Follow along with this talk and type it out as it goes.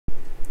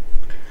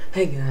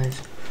Hey guys,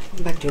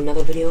 welcome back to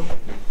another video.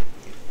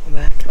 I'm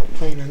back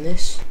playing on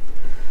this.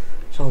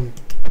 So,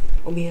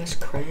 OBS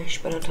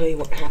crashed, but I'll tell you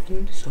what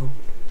happened. So,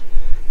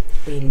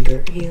 me and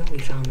Gert here, we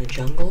found a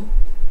jungle.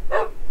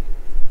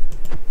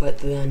 But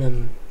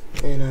then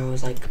I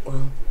was like,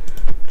 well,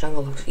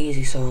 jungle looks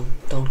easy, so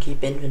don't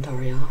keep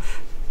inventory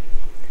off.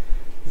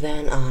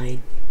 Then I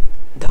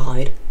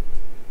died.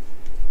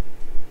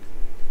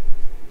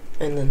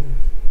 And then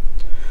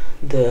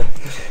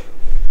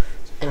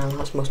and I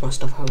lost most of my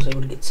stuff. I was able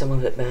to get some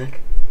of it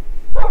back.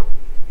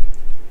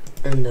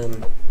 And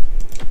then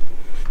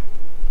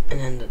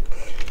the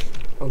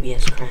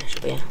OBS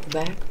crashed. But yeah,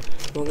 we're back.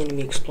 We're going to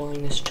be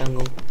exploring this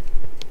jungle.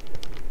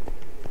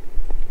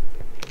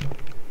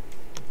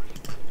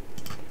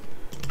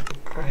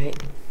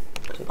 Alright.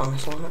 There's an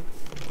ocelot.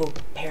 Oh,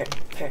 parrot.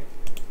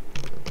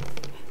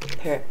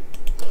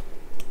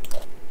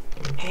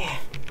 Yeah.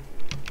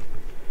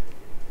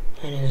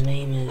 And his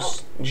name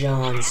is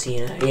John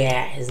Cena.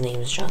 Yeah, his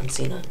name is John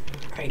Cena.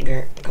 Alright,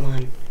 Gert, come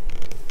on.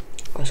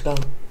 Let's go.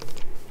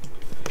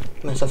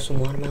 Get myself some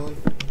watermelon.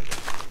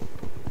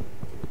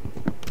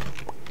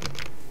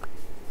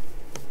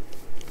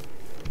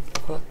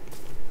 What?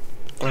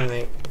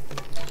 Alright.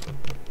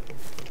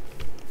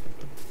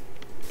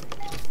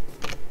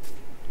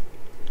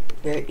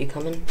 Gert, you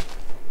coming?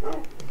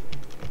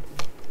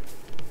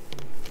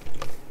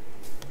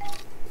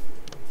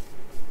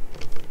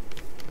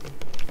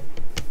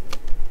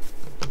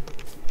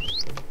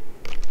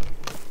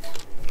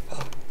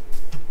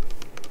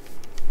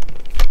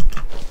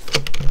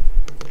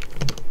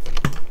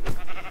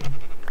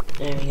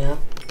 There we go.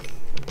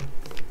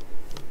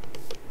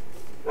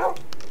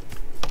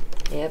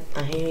 Yep,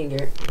 I hear you,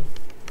 Gert.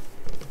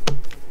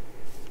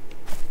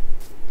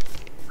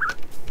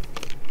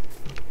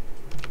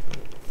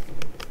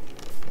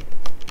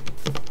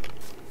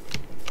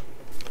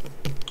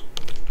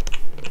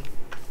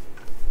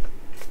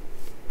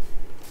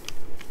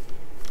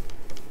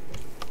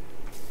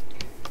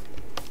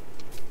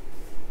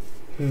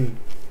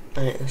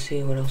 Alright, let's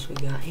see what else we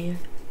got here.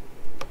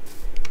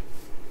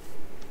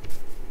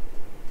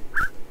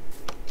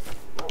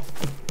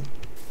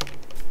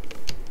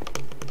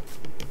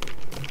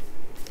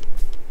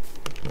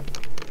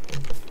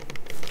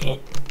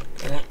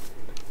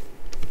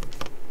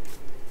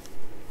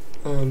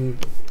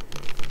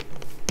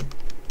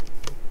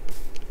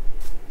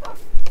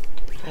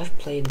 I've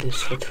played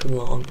this for too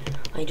long.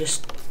 I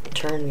just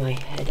turned my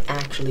head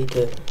actually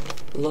to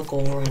look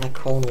over at a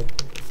corner.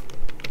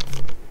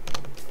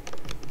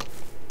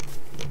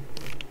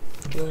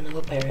 Oh,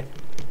 another parrot.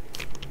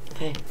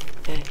 Hey.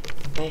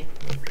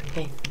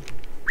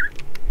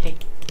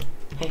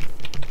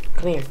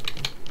 Come here.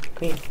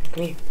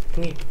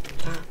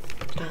 Stop.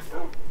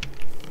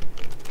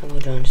 Hello,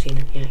 John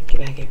Cena. Yeah, get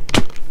back here.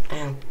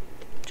 Ow.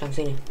 John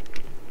Cena,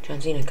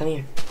 come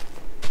here.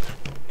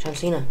 John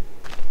Cena.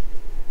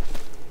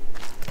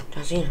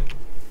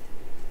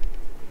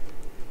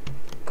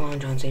 Come on,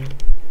 John Cena.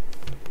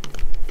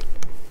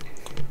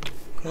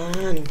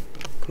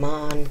 Come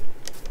on.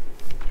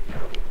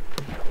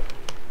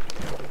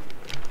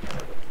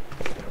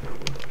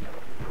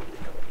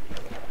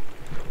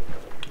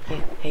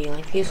 Hey, you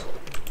like these?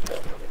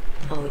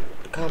 Oh,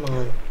 come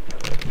on.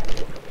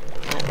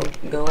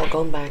 Alright,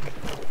 going back.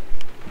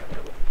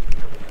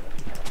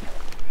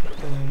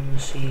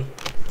 Let's see.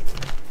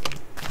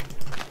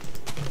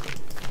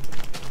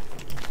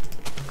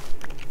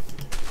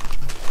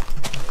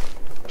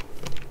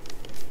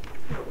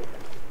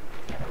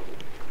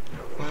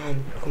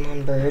 Come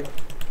on, bird.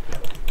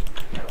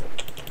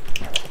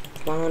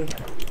 Come on.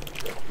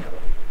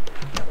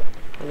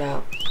 What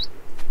about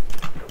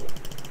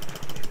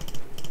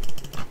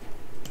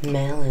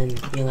melon?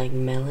 You like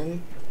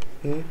melon?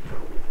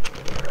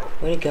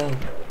 Where'd it go?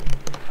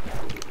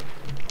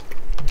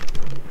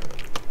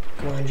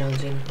 Come on, John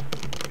Cena.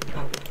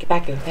 Oh, get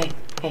back here.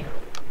 Hey.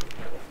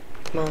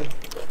 Come on.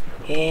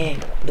 Yeah,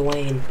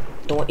 Dwayne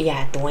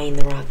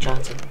The Rock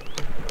Johnson.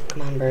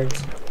 Come on,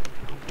 birds.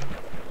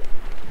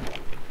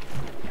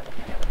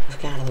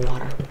 Let's get out of the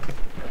water.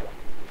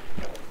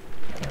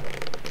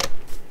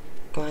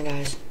 Come on,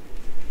 guys.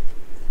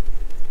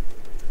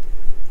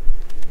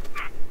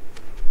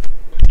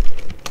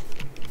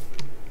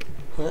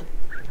 What?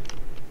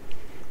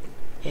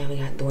 Yeah, we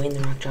got Dwayne The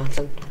Rock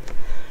Johnson.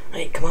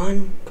 Alright, come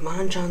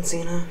on, John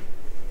Cena.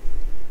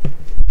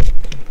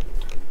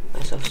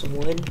 Myself some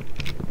wood.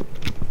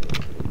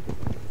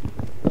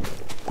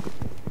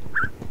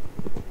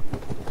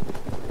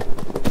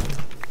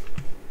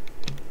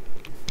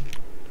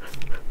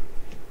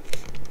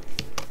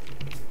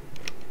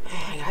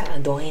 I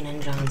got Dwayne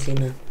and John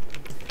Cena.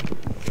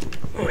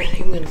 Alright, I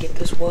think I'm gonna get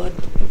this wood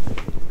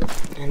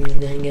and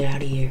then get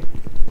out of here.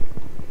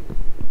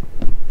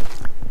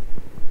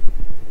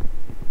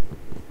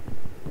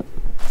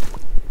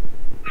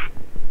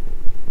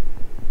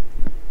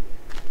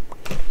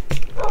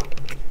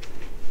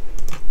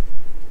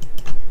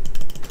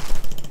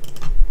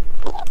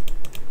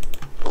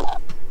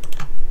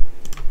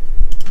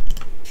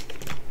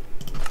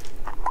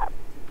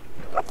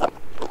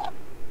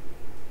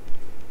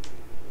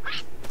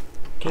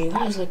 Can you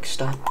guys like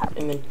stop? I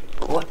mean,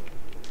 what?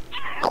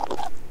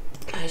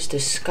 That is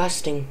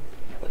disgusting.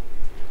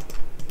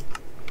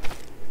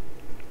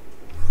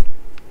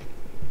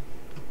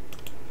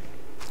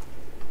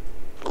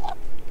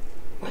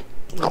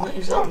 What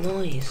is that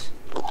noise?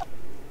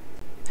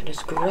 That is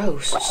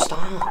gross.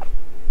 Stop.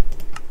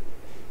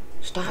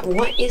 Stop.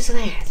 What is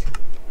that?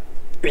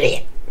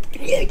 That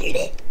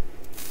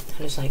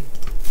is like...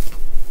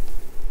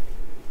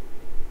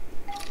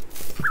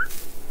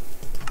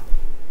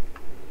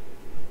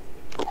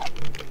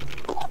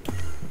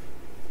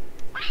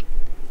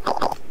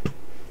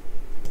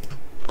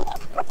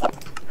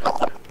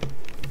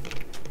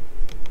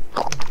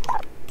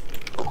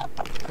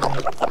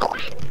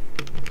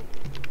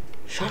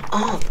 Shut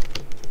up!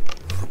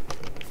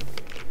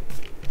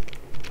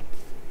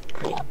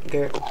 Alright,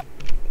 Gert.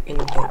 In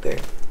the boat,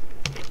 Gert.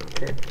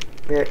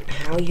 Gert,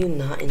 how are you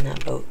not in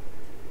that boat?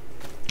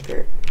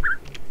 Gert.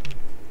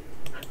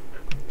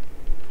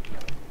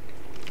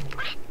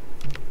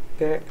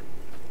 Gert.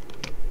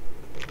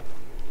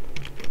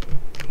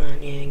 Come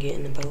on, yeah, get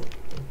in the boat.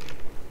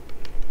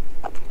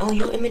 Oh,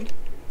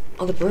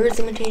 oh, the bird's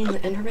imitating the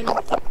Enderman?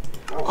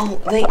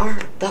 Oh, they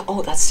are.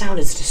 Oh, that sound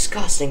is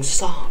disgusting.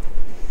 Stop.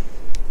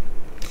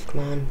 Come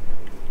on.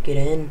 Get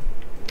in.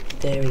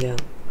 There we go.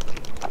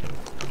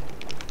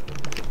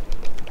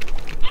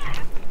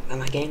 Got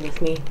my gang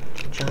with me.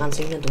 John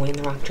Cena, Dwayne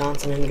The Rock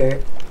Johnson, and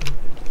Gert.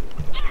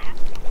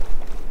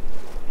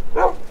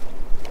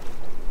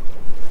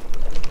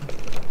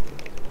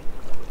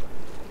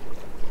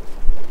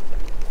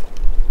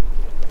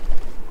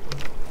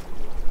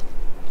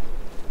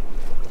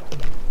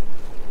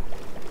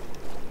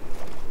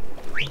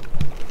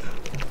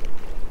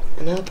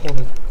 Another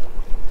portal.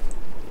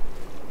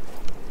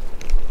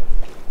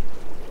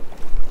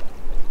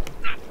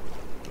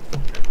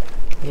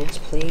 Yes,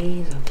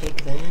 please. I'll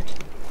take that.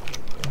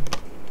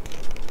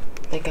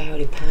 I think I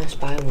already passed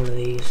by one of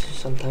these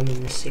sometime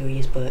in the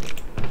series, but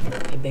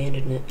I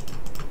abandoned it.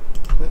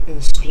 Flint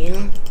and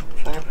steel,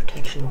 fire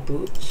protection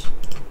boots,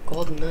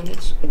 gold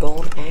nuggets,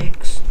 gold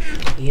axe.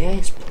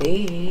 Yes,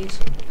 please.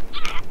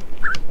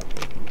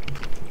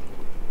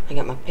 I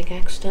got my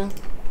pickaxe still.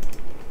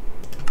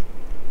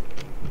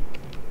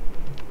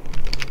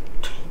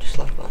 Just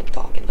left my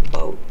dog in the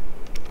boat.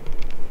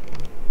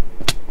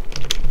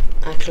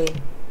 Actually,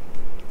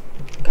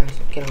 guys,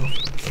 get off.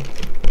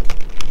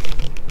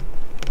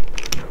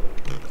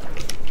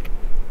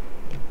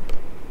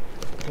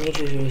 I need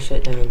you to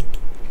sit down.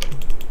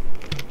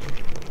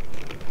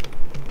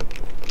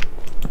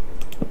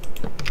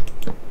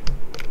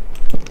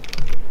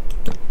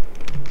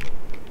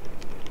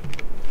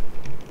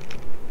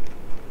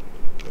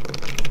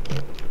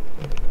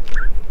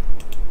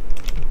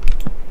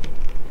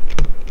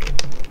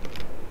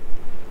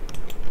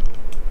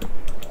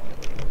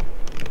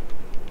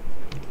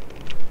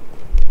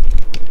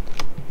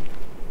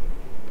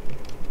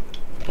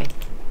 Okay,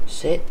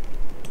 sit.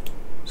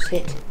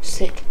 Sit.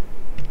 Sit.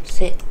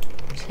 Sit.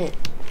 Sit.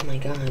 Oh my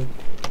god.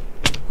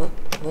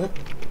 What?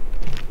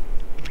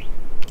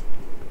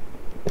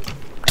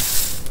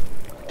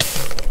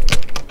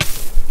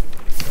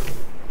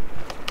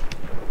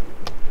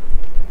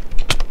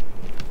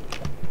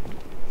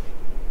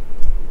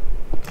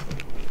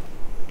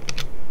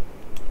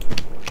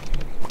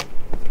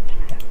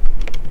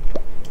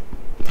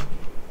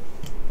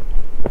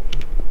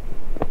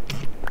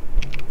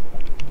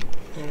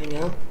 There we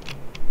go.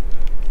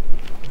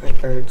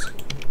 Alright, birds.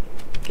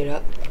 Get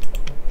up.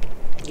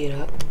 Get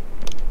up.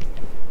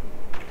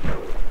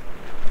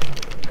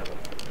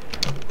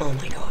 Oh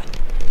my god.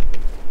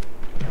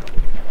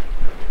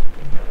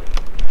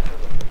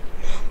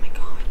 Oh my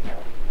god.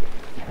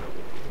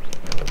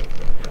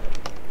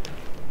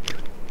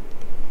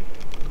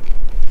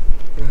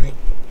 Alright,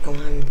 come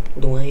on,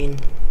 Dwayne.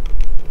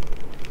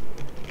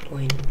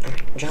 Alright,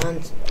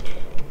 John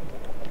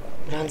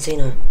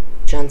Cena.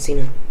 John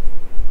Cena.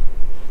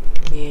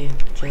 Yeah,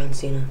 John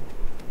Cena.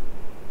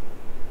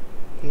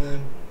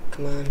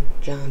 Come on,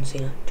 John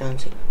Cena, come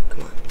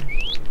on.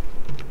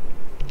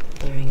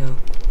 There we go.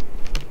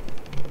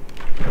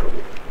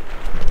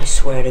 I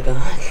swear to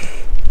God.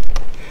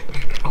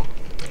 Oh.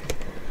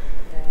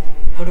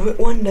 I'll do it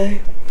one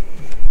day.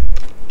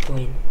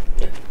 Dwayne.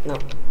 No,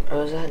 or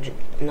was that?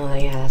 No,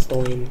 yeah, that's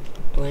Dwayne.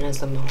 Dwayne has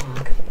the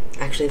mohawk.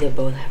 Actually, they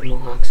both have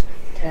mohawks.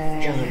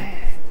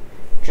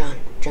 John,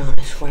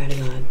 I swear to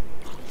God.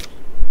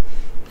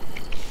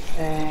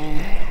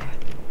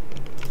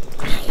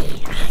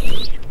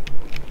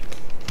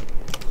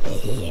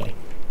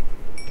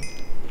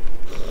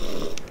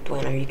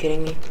 Dwayne, are you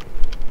kidding me?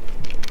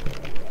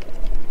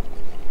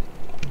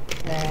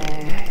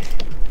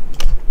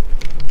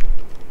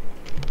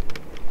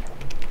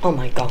 Oh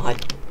my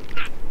god.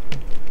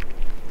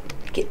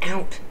 Get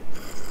out.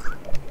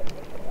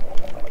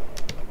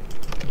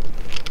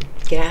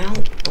 Get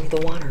out of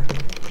the water.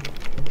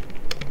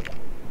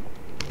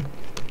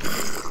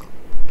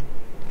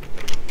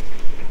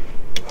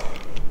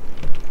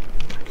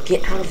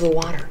 Get out of the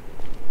water.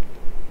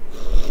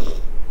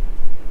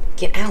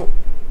 Get out.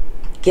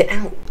 Get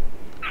out.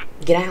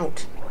 Get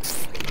out.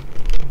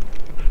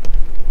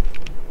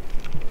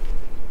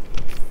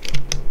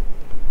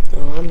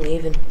 I'm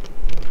leaving.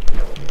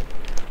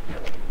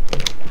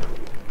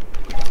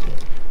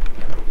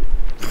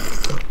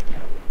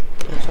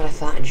 That's what I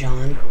thought,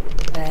 John.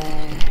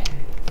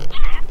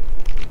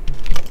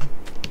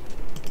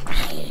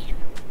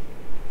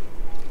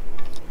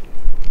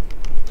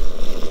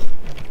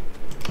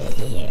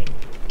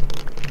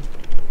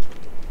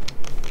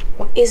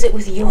 What is it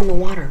with you in the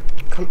water?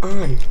 Come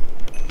on.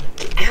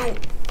 Get out.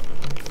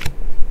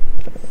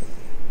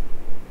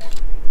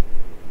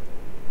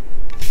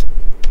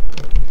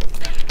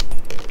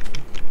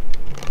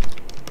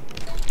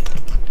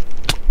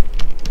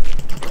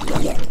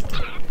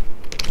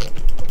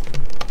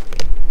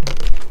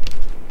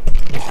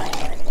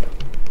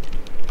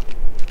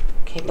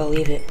 Can't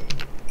believe it.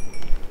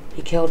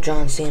 He killed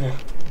John Cena.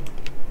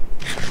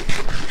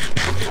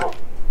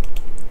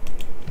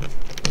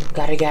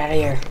 Gotta get out of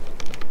here.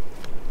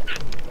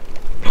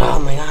 Oh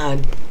my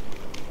god.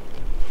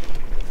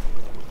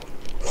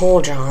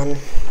 Poor John.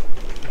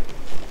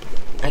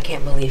 I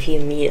can't believe he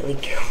immediately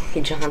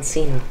killed John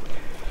Cena.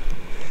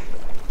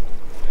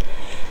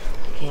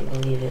 I can't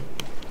believe it.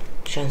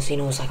 John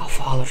Cena was like a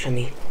father to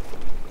me.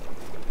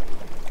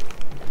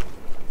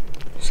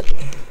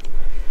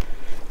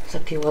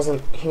 Except he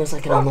wasn't. He was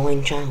like an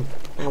annoying child.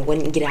 I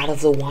wouldn't get out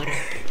of the water.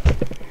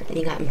 And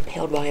he got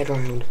impaled by a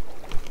drowned.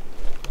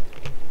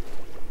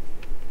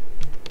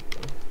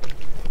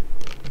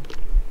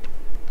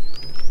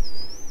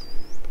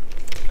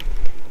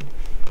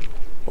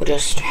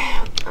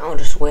 I'll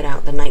just wait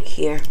out the night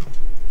here.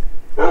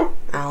 I'll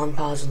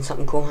unpause and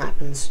something cool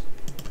happens.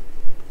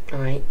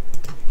 Alright.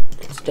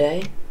 It's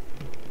day.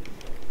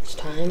 It's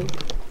time.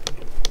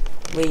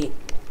 We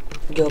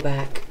go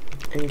back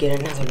and get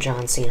another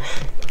John Cena.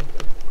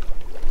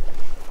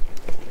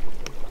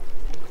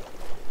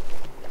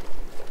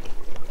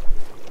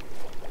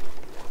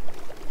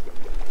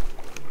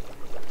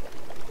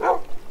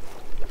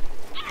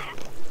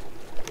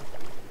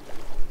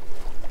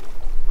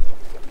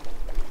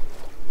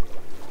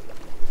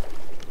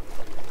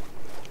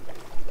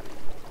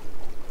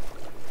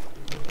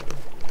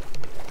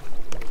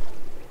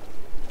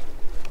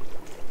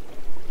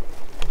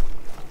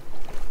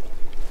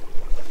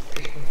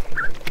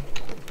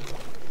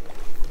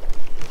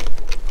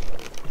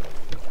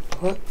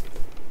 What?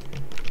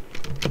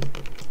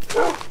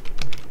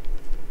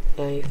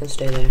 Yeah, you can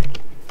stay there.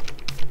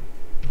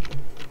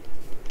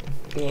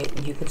 Yeah,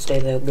 you can stay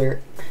there,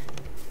 Gert.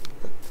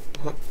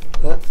 What?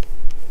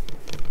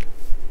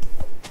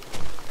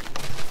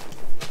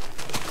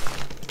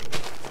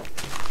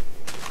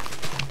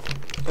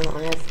 Oh,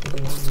 I have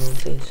the long one,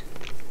 please.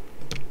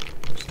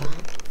 Stop.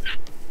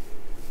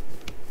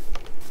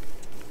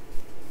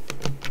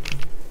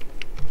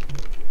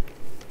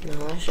 No,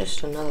 that's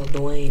just another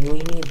Dwayne. We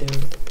need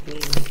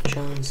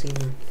John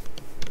Cena.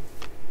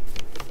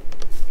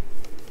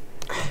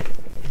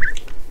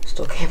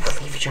 Still can't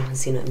believe John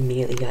Cena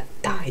immediately got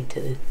died to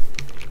the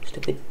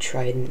stupid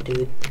trident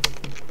dude.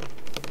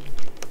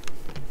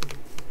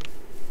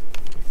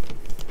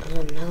 Oh,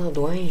 another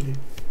Dwayne.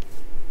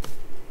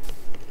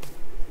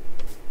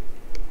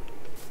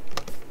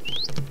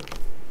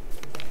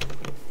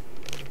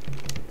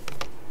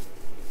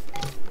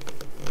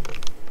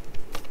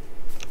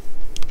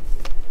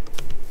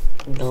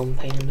 Dumb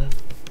panda.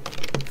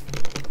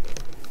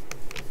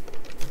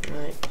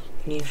 Alright,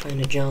 we need to find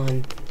a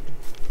John.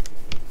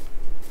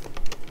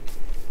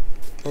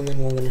 And then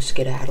we're gonna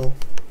skedaddle.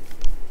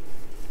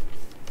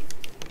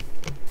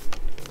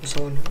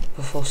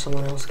 Before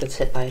someone else gets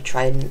hit by a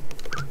trident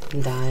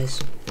and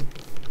dies.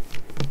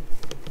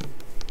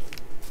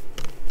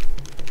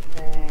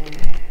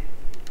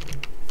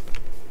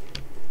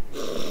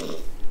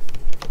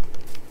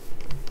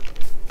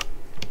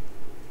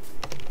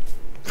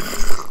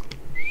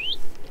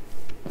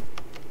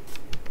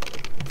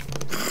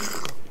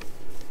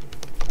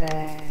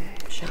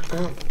 Shut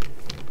up.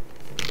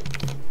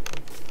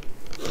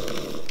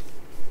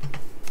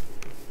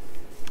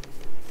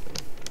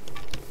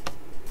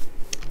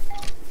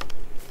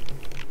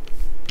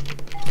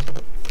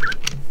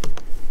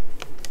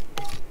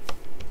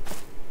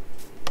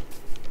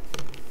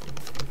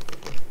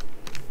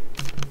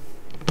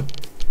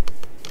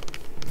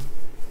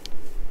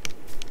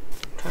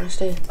 Trying to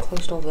stay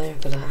close over there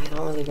because I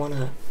don't really want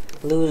to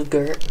lose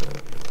Gert.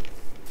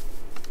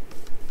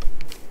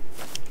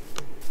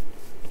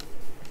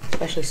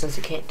 Especially since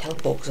he can't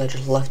teleport because I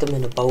just left him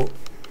in a boat.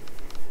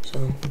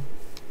 So.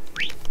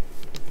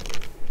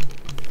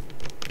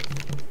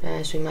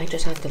 Guys, we might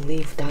just have to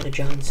leave without a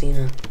John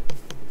Cena.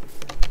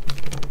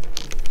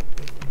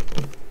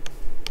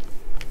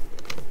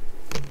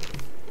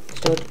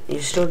 You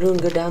still doing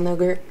good down there,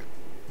 Gert?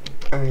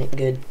 Alright,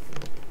 good.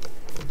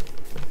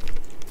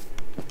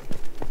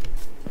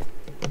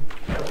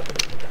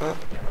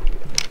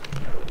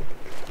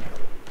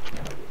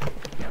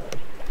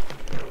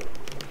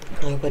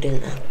 I hope I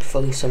didn't have to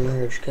fully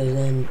submerge, because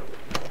then...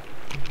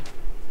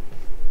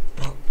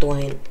 Oh,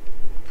 Dwayne.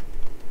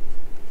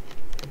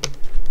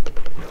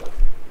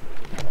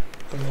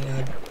 Oh my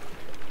god.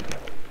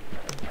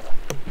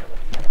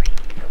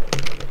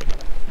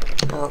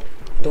 Oh,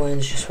 Dwayne.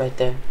 Dwayne's just right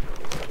there.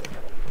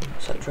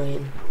 What's up,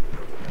 Dwayne?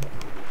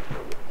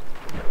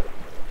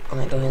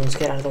 Alright, Dwayne, let's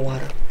get out of the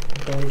water.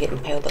 Don't want to get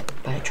impaled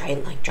by a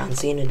trident like John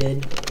Cena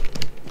did.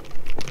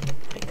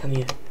 Alright, come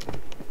here.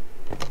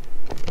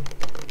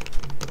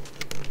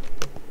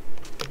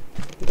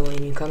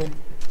 Dwayne, you coming?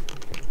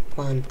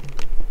 Come on.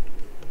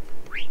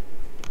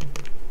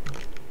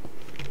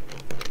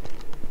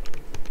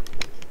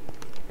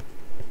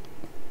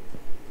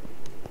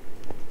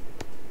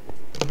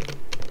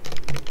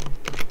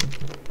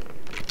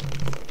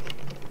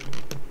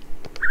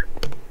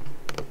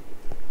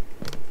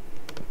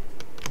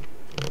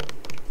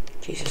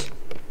 Jesus.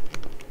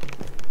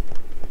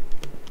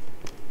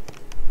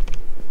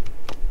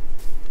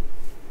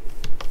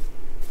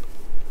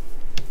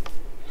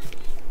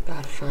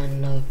 Gotta find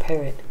another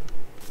parrot.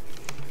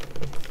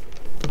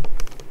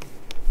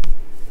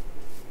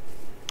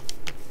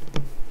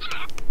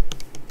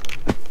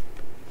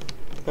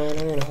 Man,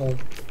 I'm in a hole.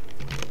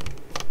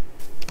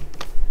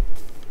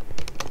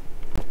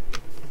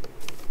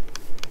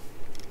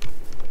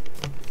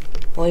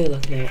 What are you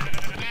looking at?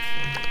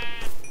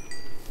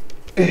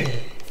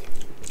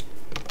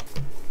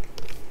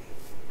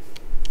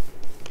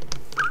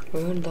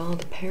 Where did all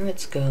the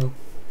parrots go?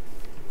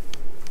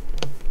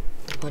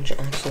 Bunch of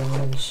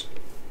axolotls.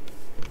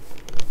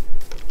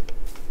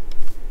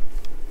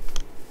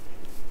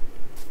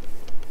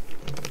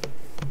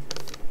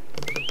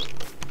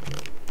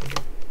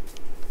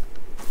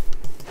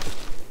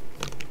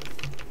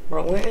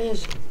 Bro, where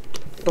is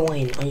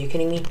Dwayne? Are you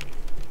kidding me?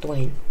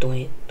 Dwayne,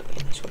 I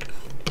swear to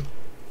God.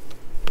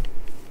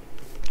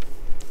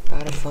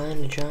 Gotta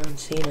find John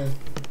Cena.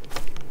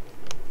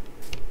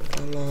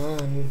 Come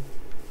on.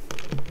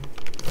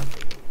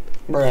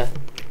 Bruh.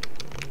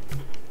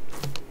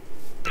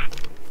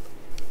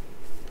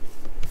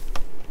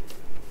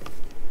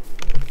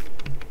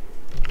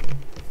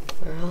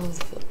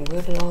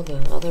 Where did all the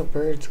other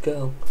birds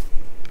go?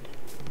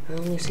 I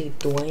only see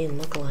Dwayne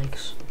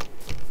lookalikes.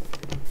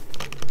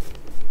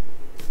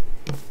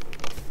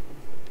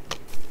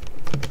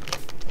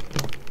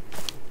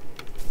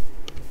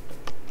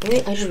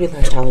 I just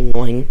realized how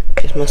annoying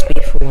this must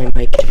be for my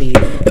mic to be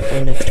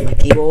right next to my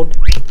keyboard,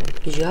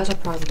 because you guys are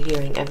probably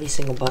hearing every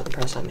single button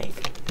press I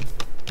make.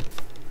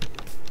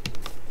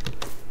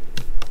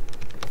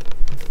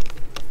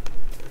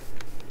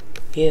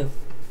 You.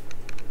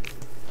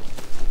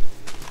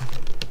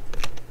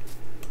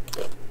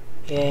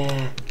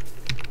 Yeah.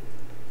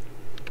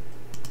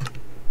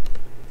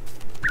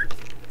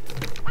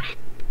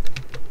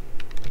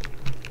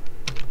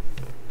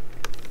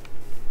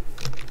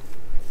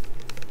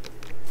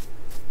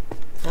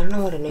 I don't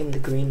know how to name the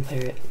green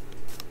parrot.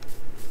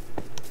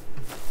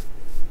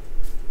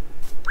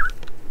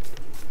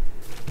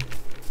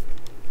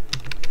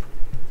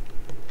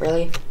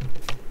 Really?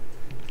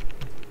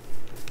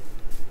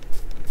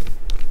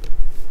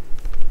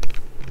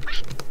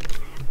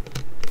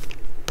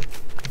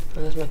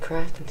 There's my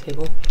crafting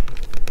table.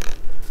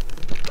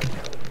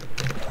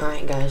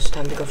 Alright guys,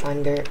 time to go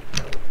find dirt.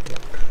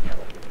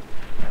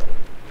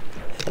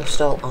 If they're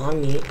still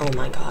on me, oh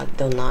my god,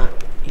 they're not.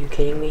 Are you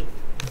kidding me?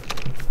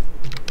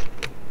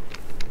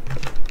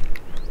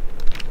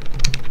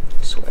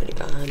 I swear to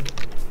God.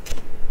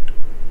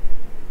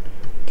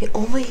 Get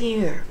over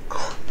here.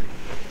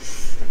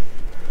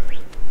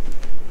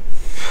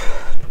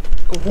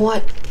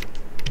 What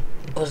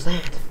was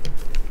that?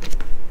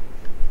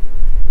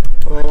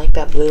 Oh, I like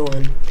that blue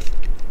one.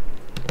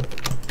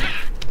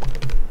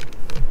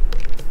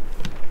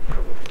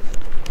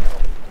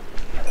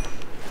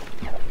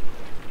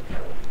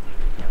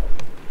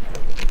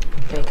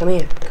 Hey, come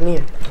here, come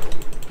here.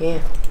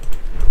 Yeah.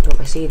 Got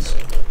my seeds.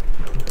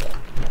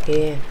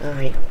 Yeah,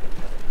 alright.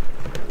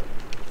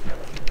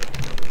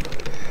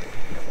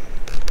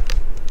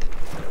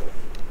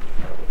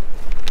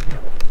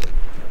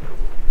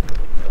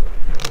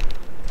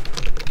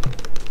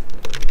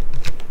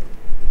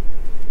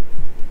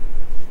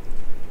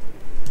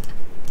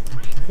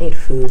 I need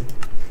food.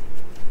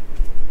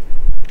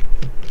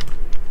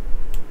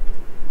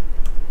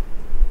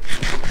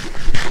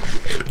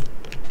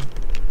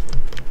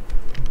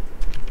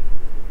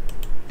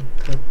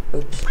 Oh,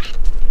 oops.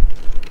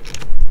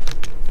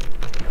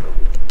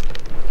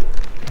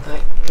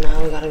 Alright,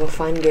 now we gotta go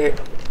find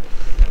Gert.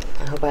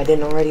 I hope I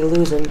didn't already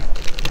lose him.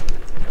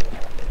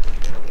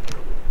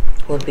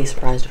 Wouldn't be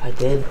surprised if I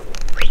did.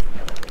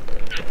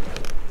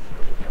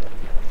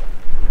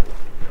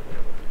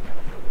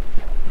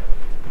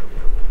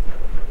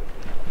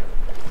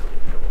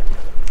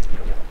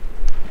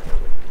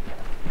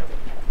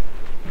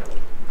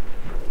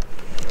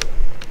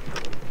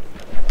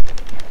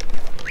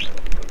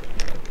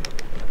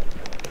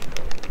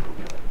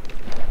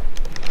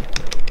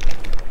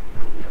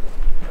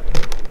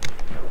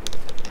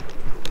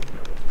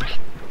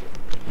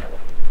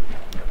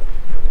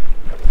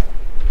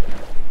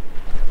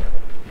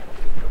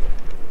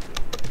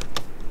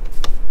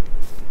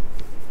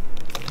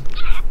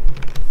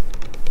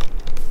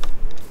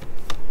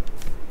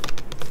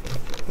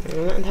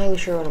 I'm not entirely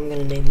sure what I'm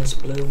gonna name this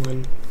blue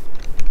one.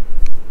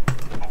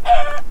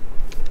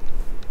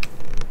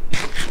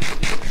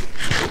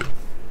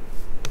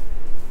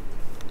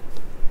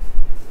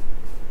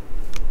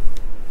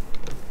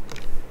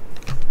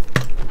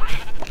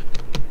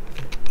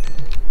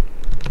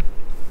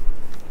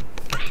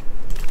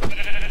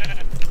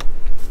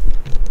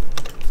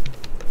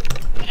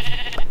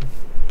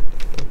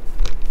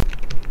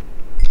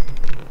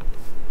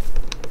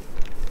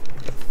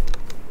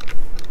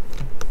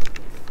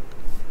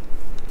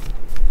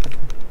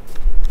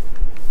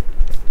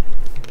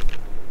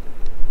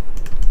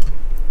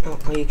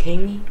 you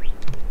kidding me?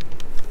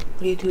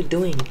 What are you two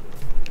doing?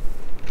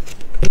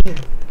 Come here.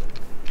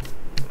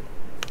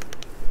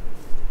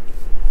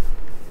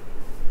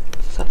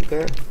 What's up,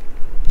 girl?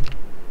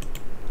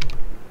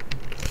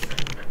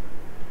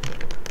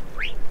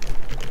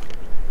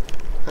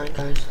 Alright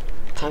guys,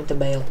 time to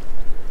bail.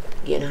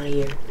 Getting out of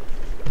here.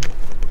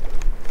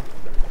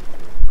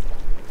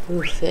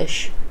 Ooh,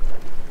 fish.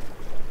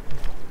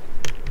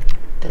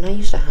 Didn't I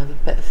used to have a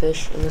pet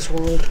fish in this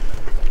world?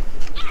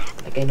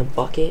 Like in a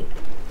bucket?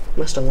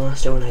 Must have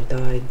lost it when I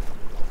died.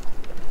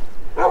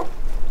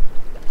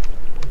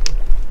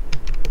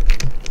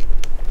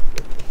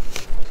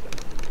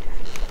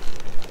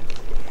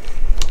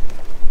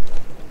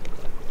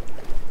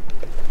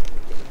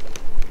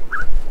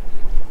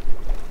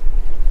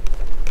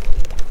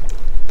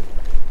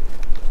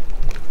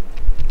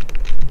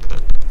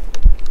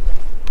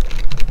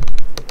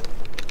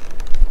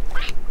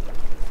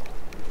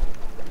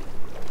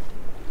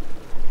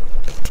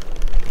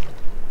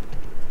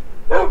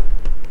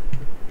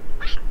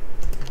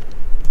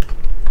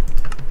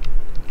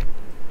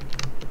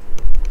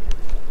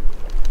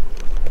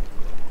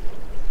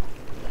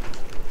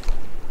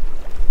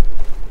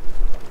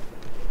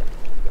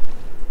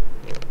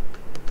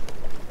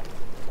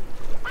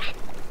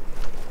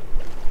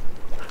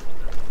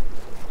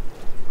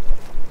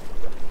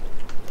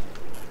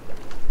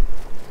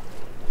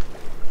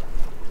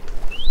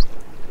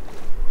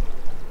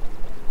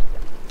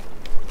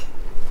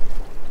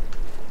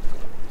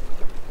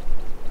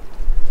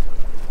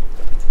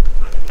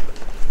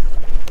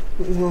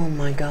 Oh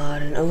my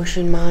god, an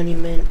ocean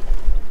monument.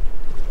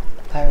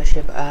 Pirate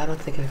ship, I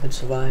don't think I could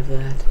survive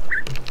that.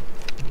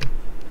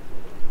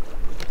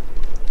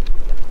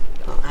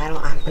 Well,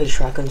 I'm pretty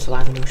sure I couldn't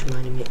survive an ocean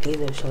monument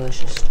either, so let's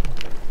just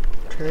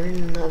turn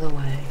another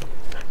way.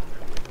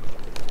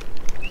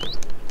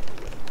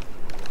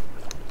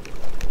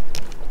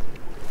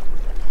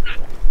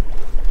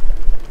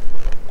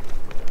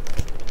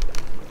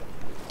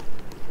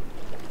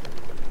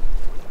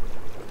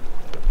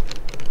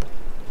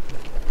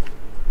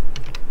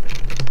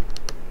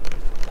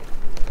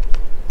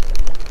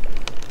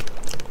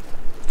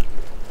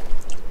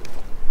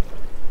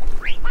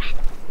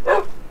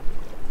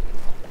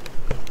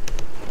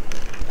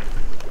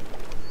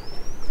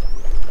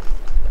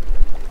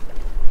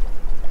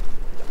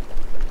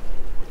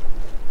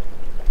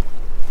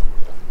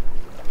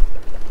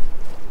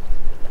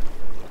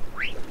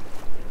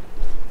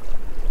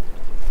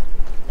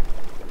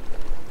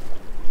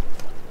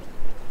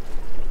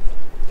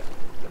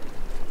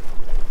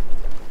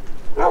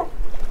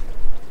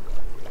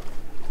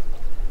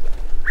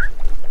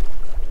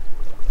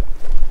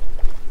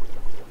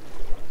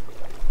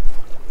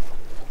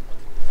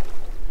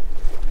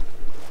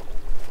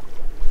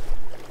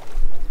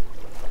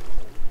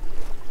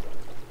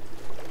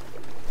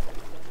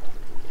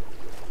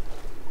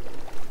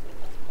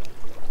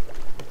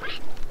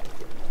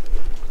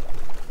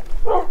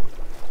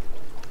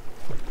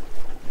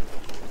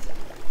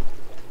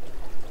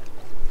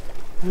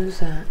 What is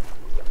that?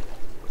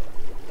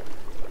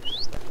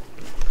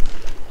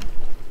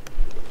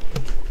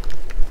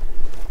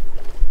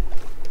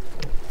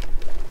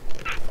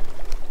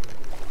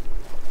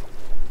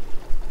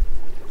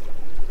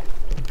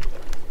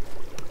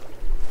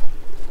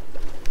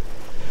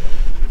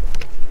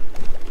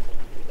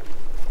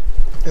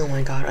 Oh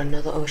my god,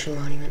 another ocean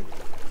monument.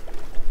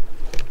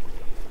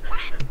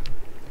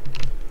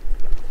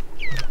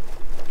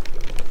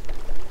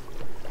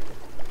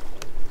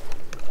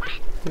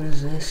 What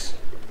is this?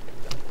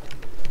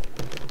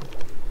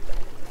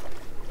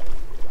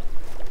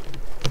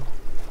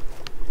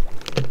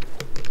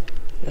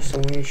 There's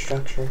some weird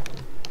structure.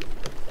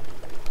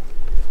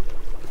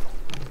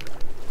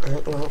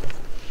 Alright, well,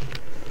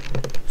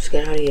 let's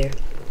get out of here.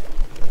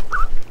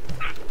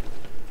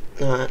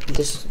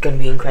 This is gonna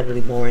be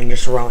incredibly boring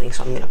just rowing,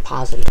 so I'm gonna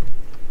pause it.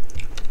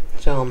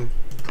 So,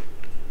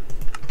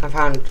 I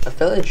found a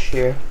village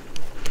here.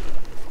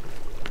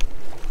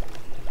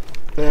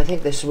 And I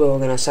think this is where we're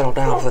gonna settle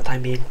down for the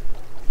time being.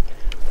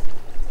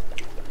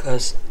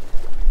 Because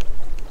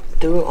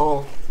through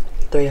all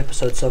 3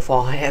 episodes so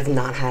far, I have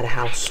not had a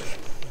house.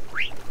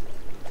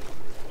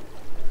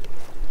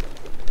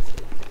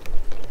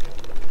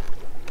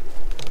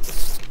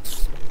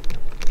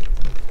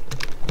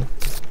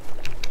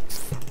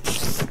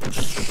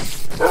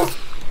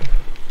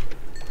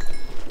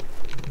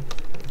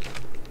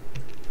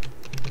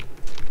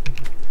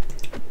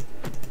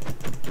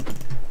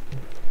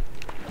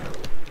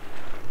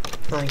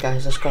 Alright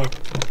guys, let's go.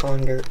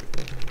 On dirt.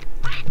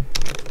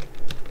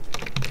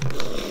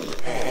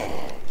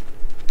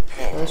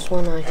 This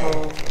one I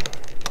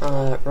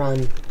call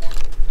run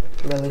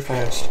really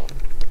fast.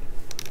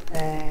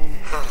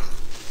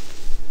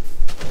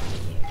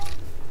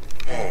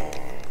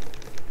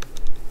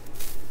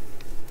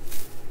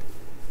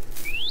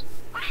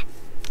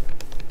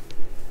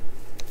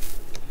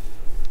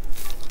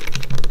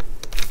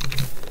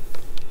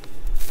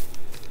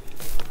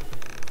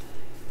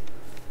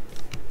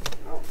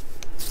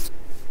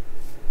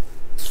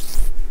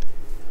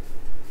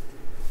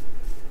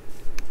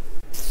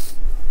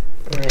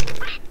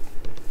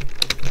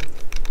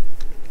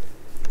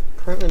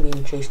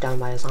 chased down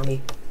by a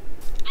zombie.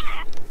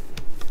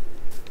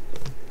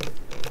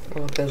 Oh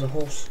look, there's a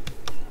horse.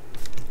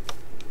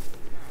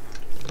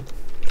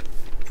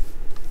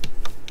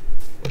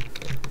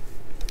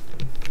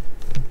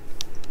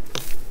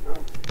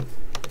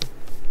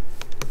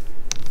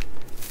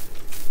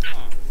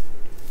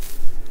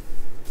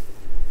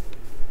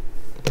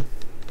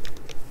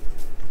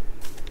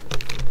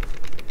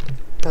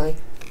 Really?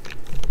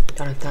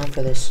 Don't have time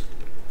for this.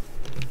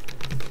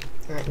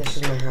 Alright, this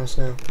is my house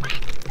now.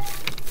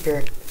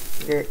 Get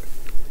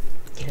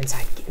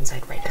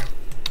inside right now.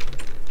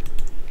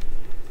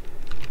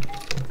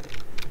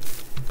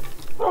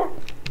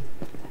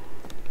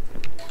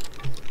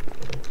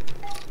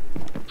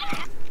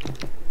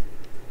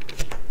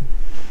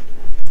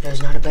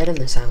 There's not a bed in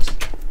this house.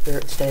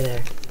 Stay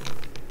there.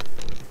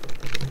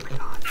 Oh my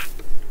god.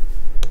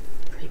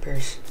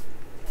 Creepers.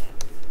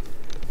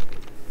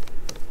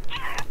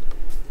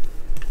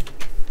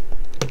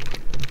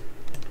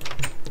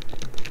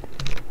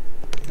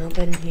 No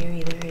bed in here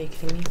either, are you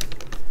kidding me?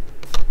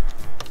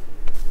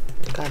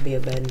 Gotta be a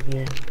bed in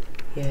here.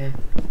 Yeah.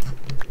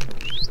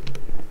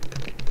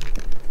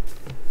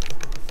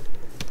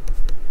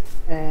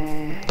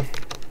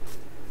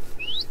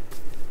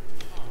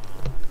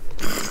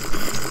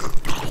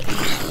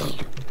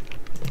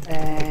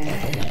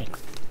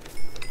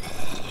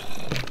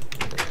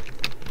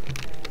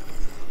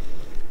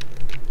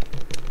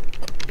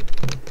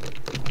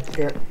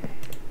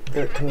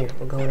 Gert, come here.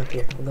 We're going up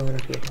here. We're going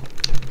up here.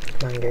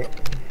 Come on, Gert.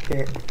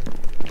 Gert.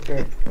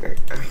 Alright,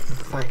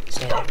 fine.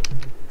 Stay there.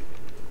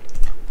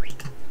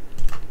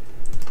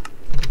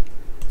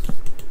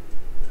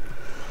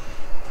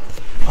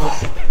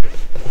 Oh.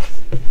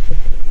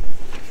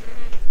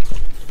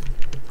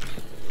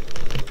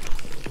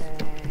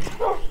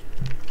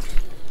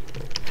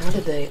 How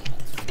did they...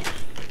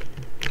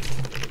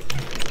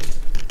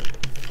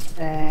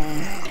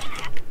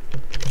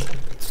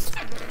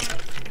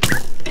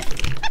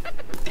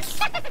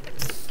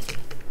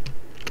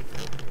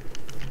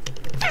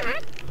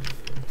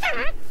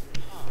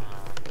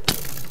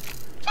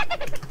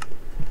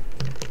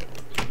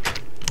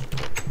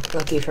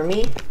 Lucky for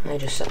me, I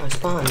just set my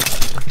spawn.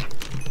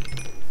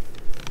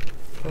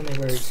 Where are my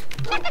birds?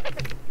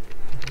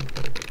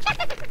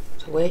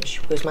 It's a witch.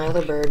 Where's my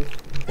other bird?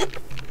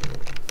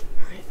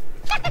 Alright.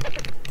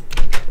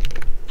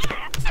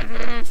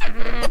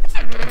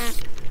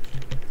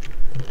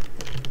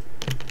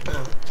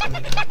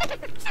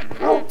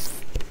 Oh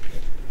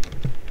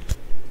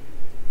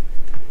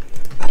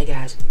bye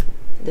guys.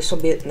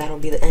 That'll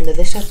be the end of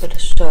this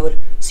episode.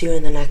 See you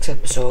in the next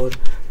episode.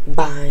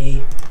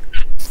 Bye.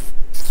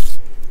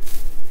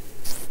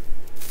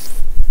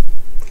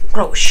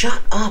 Bro,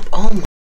 shut up. Oh my